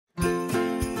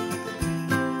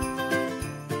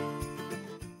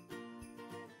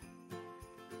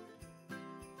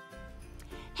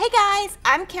Hey guys,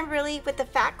 I'm Kimberly with the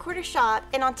Fat Quarter Shop,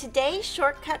 and on today's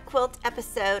Shortcut Quilt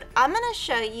episode, I'm going to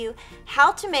show you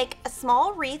how to make a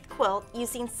small wreath quilt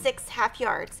using 6 half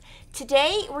yards.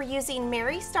 Today we're using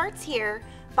Mary Starts Here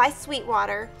by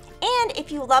Sweetwater, and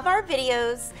if you love our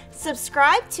videos,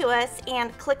 subscribe to us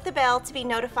and click the bell to be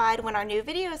notified when our new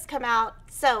videos come out.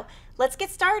 So let's get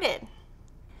started.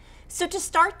 So to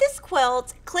start this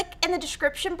quilt, click in the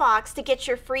description box to get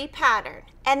your free pattern.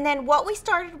 And then what we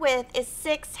started with is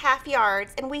 6 half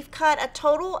yards, and we've cut a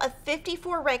total of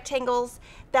 54 rectangles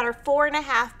that are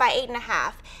 4.5 by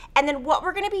 8.5. And then what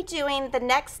we're going to be doing, the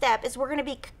next step, is we're going to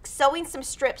be sewing some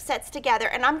strip sets together.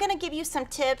 And I'm going to give you some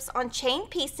tips on chain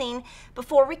piecing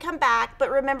before we come back. But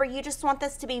remember, you just want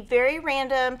this to be very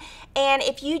random. And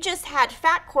if you just had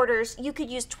fat quarters, you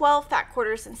could use 12 fat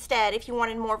quarters instead if you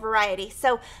wanted more variety.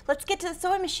 So let's get to the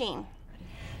sewing machine.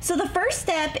 So the first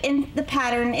step in the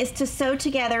pattern is to sew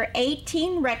together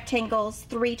 18 rectangles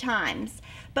 3 times.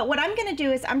 But what I'm going to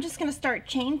do is I'm just going to start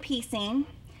chain piecing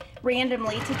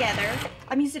randomly together.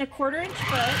 I'm using a 1/4 inch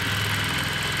foot,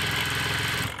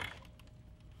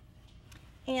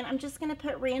 and I'm just going to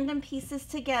put random pieces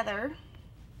together,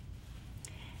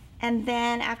 and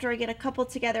then after I get a couple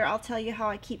together, I'll tell you how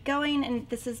I keep going. And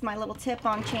this is my little tip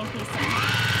on chain piecing.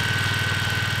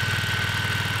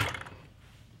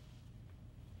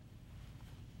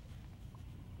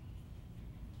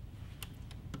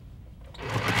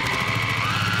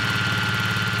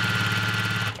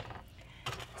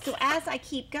 So as I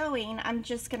keep going, I'm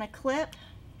just going to clip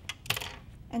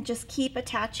and just keep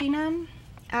attaching them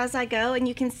as I go. And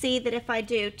you can see that if I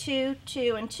do 2,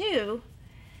 2, and 2,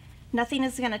 nothing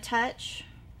is going to touch.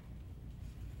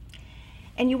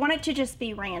 And you want it to just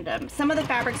be random. Some of the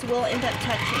fabrics will end up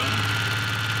touching.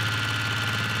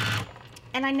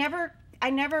 And I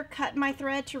never cut my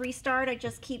thread to restart. I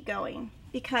just keep going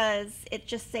because it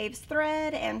just saves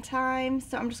thread and time.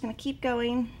 So I'm just going to keep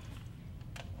going.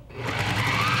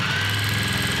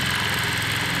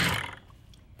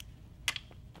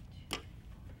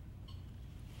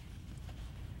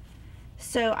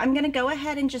 So I'm going to go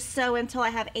ahead and just sew until I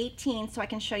have 18 so I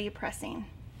can show you pressing.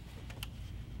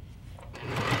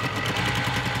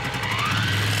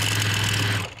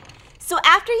 So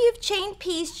after you've chain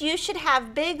pieced, you should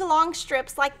have big long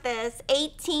strips like this,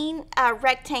 18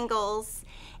 rectangles,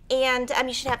 and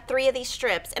you should have 3 of these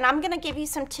strips. And I'm going to give you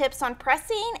some tips on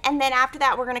pressing, and then after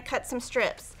that we're going to cut some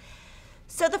strips.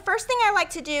 So the first thing I like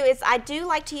to do is I do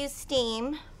like to use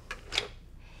steam.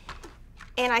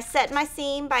 And I set my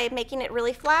seam by making it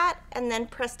really flat and then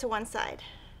press to one side.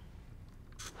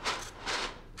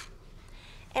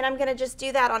 And I'm going to just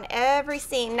do that on every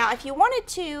seam. Now if you wanted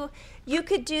to, you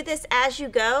could do this as you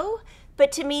go,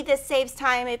 but to me this saves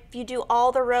time if you do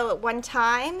all the row at one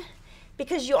time,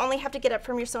 because you only have to get up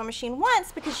from your sewing machine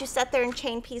once because you sat there and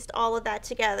chain pieced all of that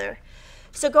together.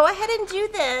 So go ahead and do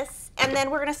this, and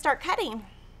then we're going to start cutting.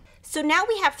 So now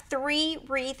we have 3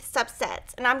 wreath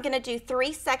subsets, and I'm going to do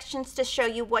 3 sections to show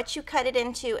you what you cut it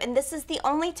into. And this is the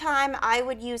only time I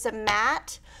would use a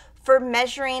mat for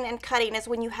measuring and cutting, is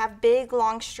when you have big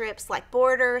long strips like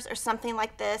borders or something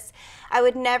like this. I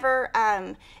would never,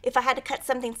 if I had to cut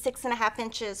something 6.5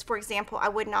 inches, for example, I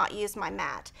would not use my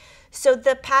mat. So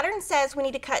the pattern says we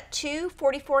need to cut 2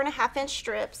 44.5 inch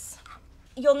strips.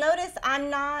 You'll notice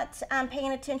I'm not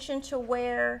paying attention to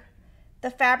where the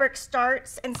fabric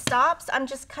starts and stops. I'm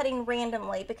just cutting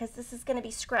randomly because this is going to be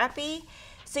scrappy,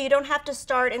 so you don't have to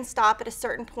start and stop at a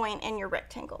certain point in your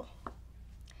rectangle.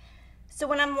 So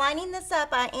when I'm lining this up,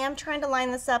 I am trying to line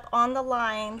this up on the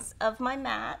lines of my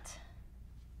mat.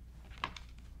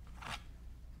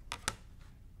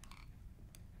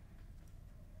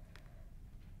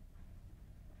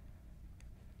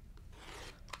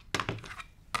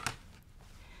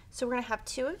 So we're going to have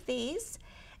 2 of these,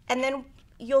 and then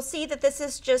you'll see that this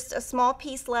is just a small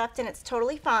piece left, and it's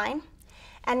totally fine.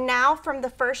 And now from the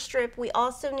first strip, we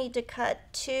also need to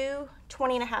cut 2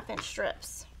 20.5 inch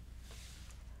strips.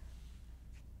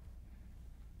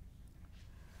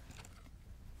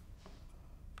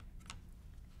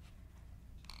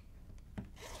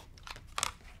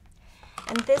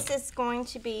 And this is going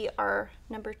to be our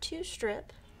number 2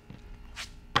 strip.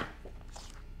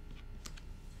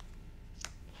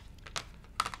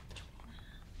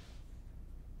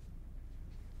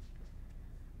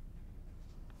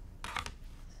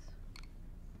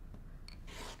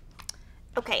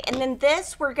 Okay, and then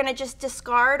this we're going to just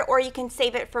discard, or you can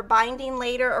save it for binding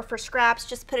later or for scraps.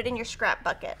 Just put it in your scrap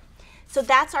bucket. So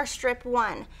that's our strip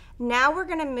 1. Now we're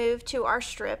going to move to our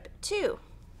strip 2.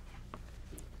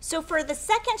 So for the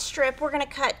second strip, we're going to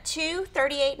cut 2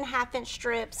 38.5 inch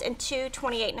strips and 2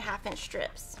 28.5 inch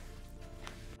strips.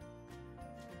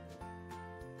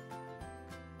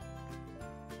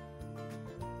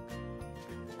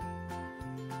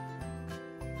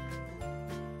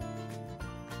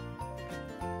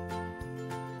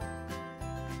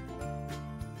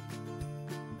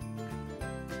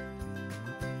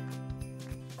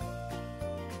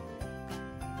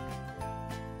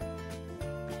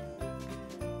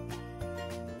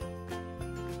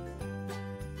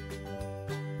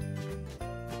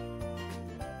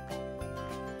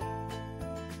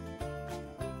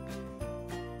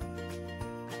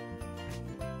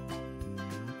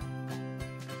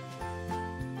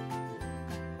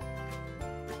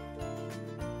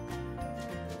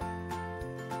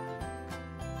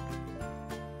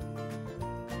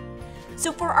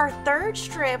 So for our third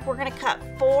strip, we're gonna cut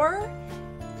 4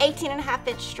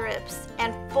 18.5-inch strips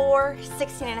and 4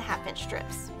 16.5-inch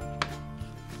strips.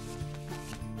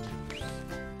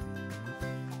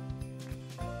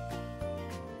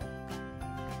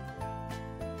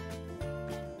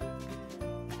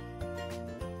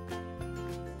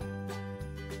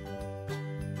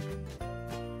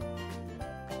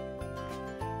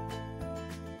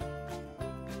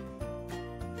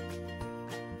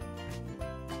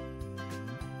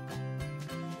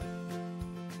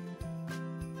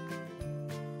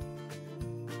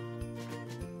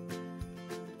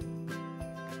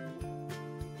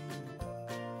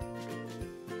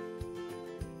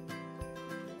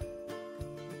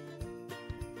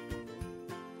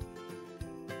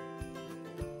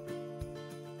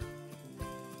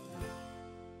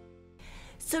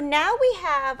 So now we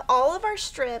have all of our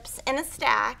strips in a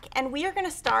stack, and we are going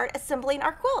to start assembling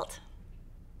our quilt.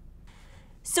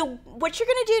 So what you're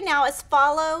going to do now is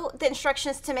follow the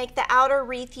instructions to make the outer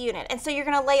wreath unit. And so you're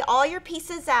going to lay all your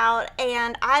pieces out,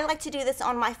 and I like to do this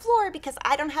on my floor because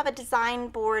I don't have a design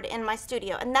board in my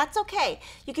studio, and that's okay.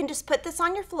 You can just put this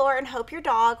on your floor and hope your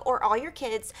dog or all your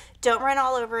kids don't run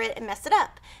all over it and mess it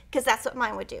up, because that's what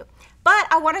mine would do. But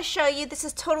I want to show you, this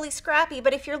is totally scrappy,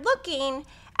 but if you're looking,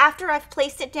 after I've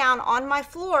placed it down on my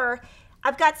floor,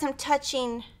 I've got some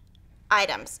touching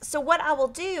items. So what I will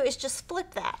do is just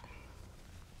flip that.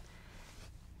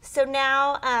 So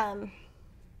now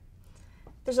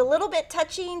there's a little bit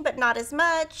touching, but not as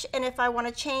much. And if I want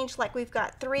to change, like we've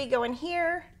got 3 going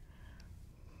here,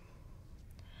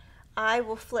 I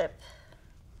will flip.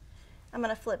 I'm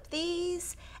going to flip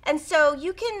these. And so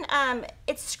you can,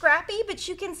 it's scrappy, but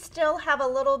you can still have a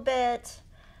little bit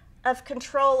of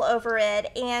control over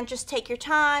it and just take your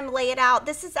time, lay it out.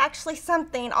 This is actually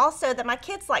something also that my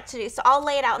kids like to do. So I'll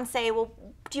lay it out and say, well,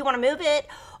 do you want to move it?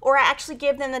 Or I actually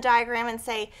give them the diagram and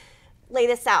say, lay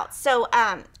this out. So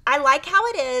I like how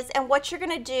it is, and what you're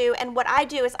going to do, and what I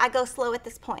do is I go slow at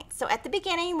this point. So at the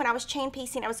beginning, when I was chain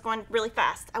piecing, I was going really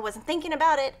fast. I wasn't thinking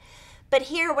about it. But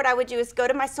here what I would do is go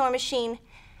to my sewing machine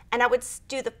and I would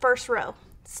do the first row,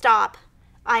 stop,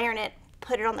 iron it,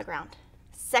 put it on the ground.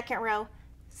 Second row,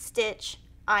 stitch,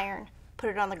 iron, put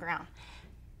it on the ground.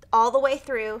 All the way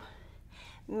through,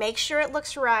 make sure it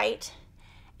looks right,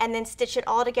 and then stitch it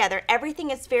all together.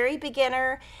 Everything is very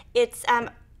beginner. It's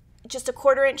just a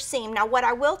 1/4 inch seam. Now what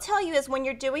I will tell you is when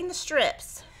you're doing the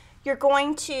strips, you're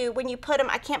going to, when you put them,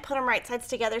 I can't put them right sides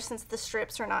together since the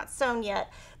strips are not sewn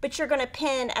yet, but you're going to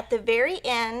pin at the very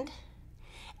end,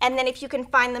 and then if you can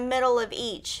find the middle of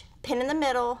each, pin in the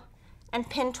middle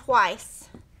and pin twice,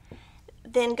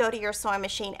 then go to your sewing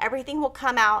machine. Everything will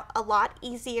come out a lot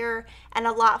easier and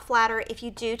a lot flatter if you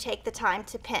do take the time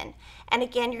to pin. And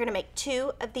again, you're going to make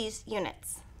 2 of these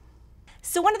units.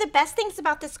 So one of the best things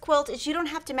about this quilt is you don't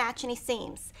have to match any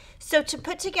seams. So to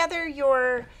put together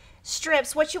your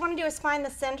strips, what you want to do is find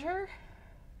the center.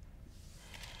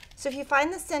 So if you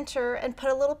find the center and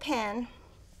put a little pin,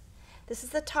 this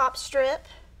is the top strip,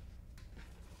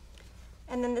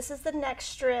 and then this is the next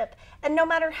strip. And no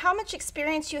matter how much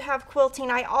experience you have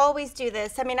quilting, I always do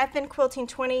this. I mean, I've been quilting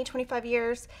 20, 25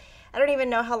 years. I don't even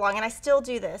know how long, and I still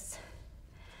do this.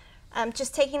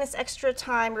 Just taking this extra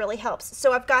time really helps.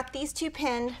 So I've got these 2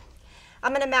 pinned.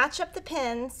 I'm going to match up the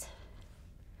pins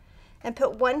and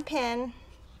put 1 pin.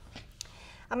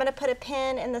 I'm going to put a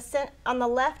pin in on the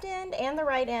left end and the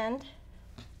right end.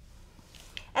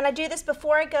 And I do this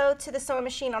before I go to the sewing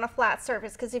machine on a flat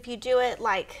surface, because if you do it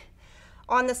like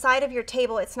on the side of your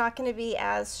table, it's not going to be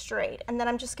as straight. And then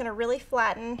I'm just going to really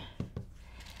flatten.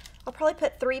 I'll probably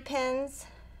put 3 pins.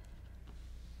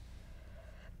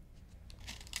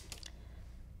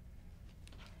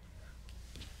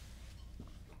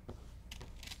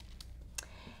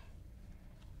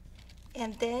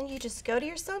 And then you just go to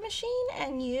your sewing machine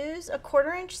and use a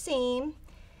 1/4 inch seam.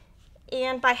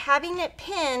 And by having it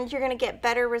pinned, you're going to get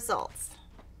better results.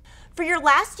 For your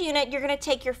last unit, you're going to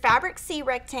take your fabric C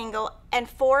rectangle and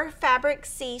 4 fabric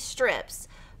C strips.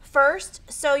 First,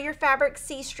 sew your fabric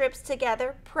C strips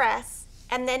together, press,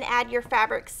 and then add your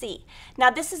fabric C. Now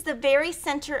this is the very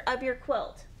center of your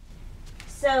quilt.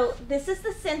 So this is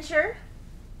the center,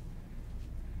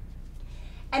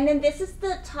 and then this is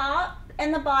the top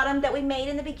and the bottom that we made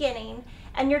in the beginning,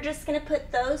 and you're just going to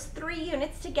put those 3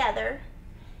 units together,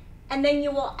 and then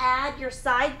you will add your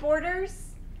side borders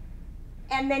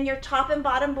and then your top and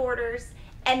bottom borders.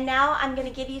 And now I'm going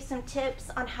to give you some tips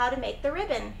on how to make the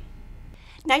ribbon.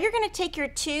 Now you're going to take your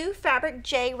 2 fabric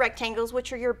J rectangles,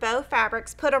 which are your bow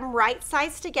fabrics, put them right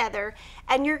sides together,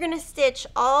 and you're going to stitch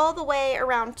all the way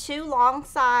around 2 long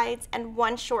sides and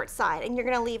 1 short side, and you're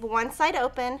going to leave 1 side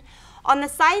open. On the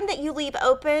side that you leave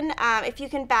open, if you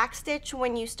can backstitch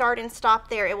when you start and stop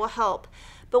there, it will help.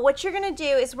 But what you're gonna do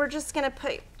is we're just gonna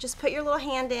put your little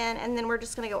hand in, and then we're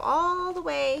just gonna go all the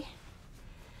way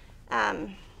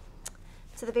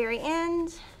to the very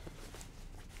end,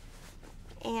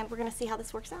 and we're gonna see how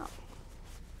this works out.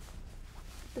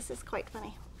 This is quite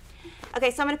funny. Okay,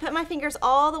 so I'm gonna put my fingers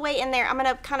all the way in there. I'm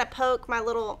gonna kind of poke my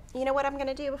little, you know what I'm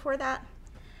gonna do before that?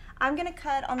 I'm gonna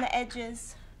cut on the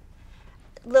edges,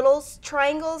 little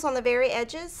triangles on the very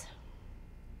edges.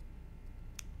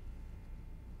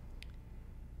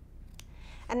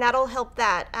 And that'll help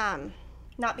that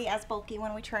not be as bulky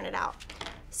when we turn it out.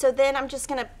 So then I'm just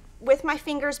gonna, with my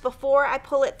fingers, before I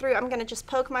pull it through, I'm gonna just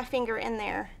poke my finger in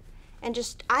there and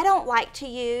just, I don't like to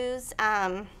use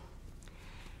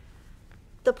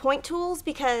the point tools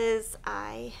because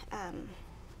I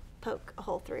poke a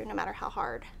hole through no matter how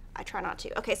hard. I try not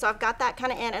to. Okay, so I've got that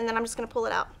kind of in, and then I'm just gonna pull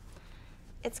it out.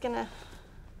 It's gonna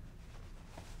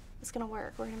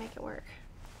work. We're gonna make it work.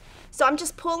 So I'm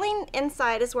just pulling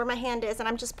inside is where my hand is, and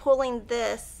I'm just pulling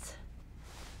this.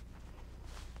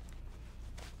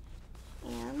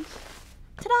 And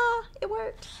ta-da, it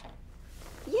worked.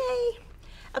 Yay.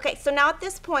 Okay, so now at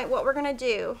this point, what we're gonna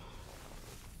do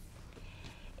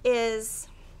is,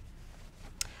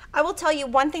 I will tell you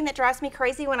one thing that drives me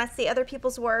crazy when I see other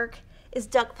people's work is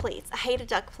duck pleats. I hate a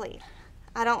duck pleat.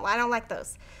 I don't like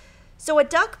those. So a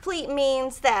duck pleat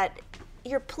means that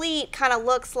your pleat kind of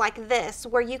looks like this,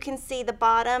 where you can see the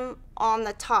bottom on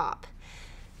the top.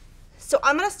 So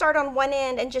I'm gonna start on one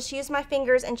end and just use my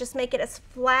fingers and just make it as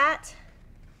flat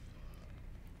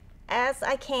as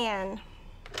I can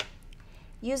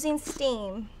using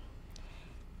steam,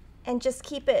 and just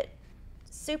keep it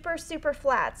super, super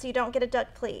flat so you don't get a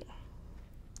duck pleat.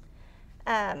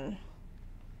 And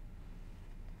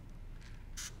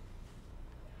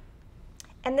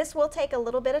this will take a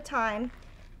little bit of time.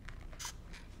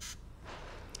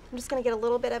 I'm just gonna get a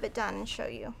little bit of it done and show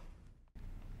you.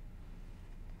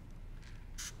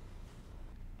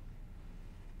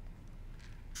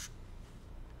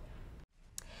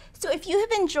 So if you have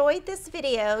enjoyed this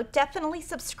video, definitely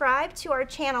subscribe to our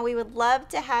channel. We would love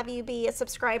to have you be a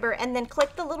subscriber, and then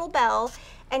click the little bell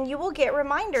and you will get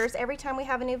reminders every time we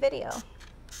have a new video.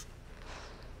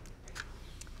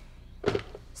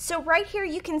 So right here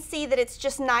you can see that it's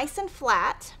just nice and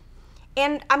flat,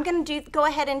 and I'm going to go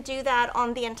ahead and do that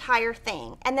on the entire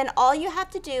thing. And then all you have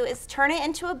to do is turn it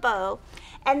into a bow,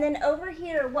 and then over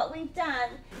here what we've done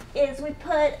is we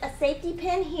put a safety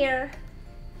pin here.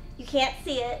 You can't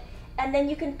see it, and then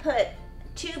you can put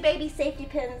two baby safety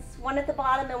pins, one at the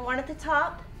bottom and one at the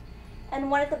top, and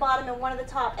one at the bottom and one at the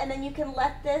top, and then you can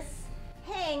let this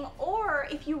hang, or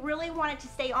if you really want it to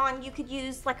stay on, you could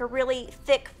use like a really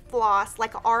thick floss,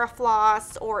 like a Aura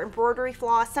floss or embroidery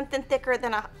floss, something thicker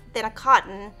than a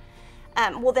cotton,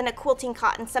 than a quilting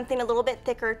cotton, something a little bit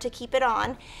thicker to keep it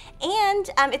on. And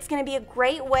it's going to be a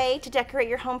great way to decorate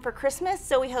your home for Christmas.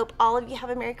 So we hope all of you have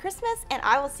a Merry Christmas, and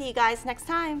I will see you guys next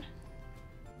time.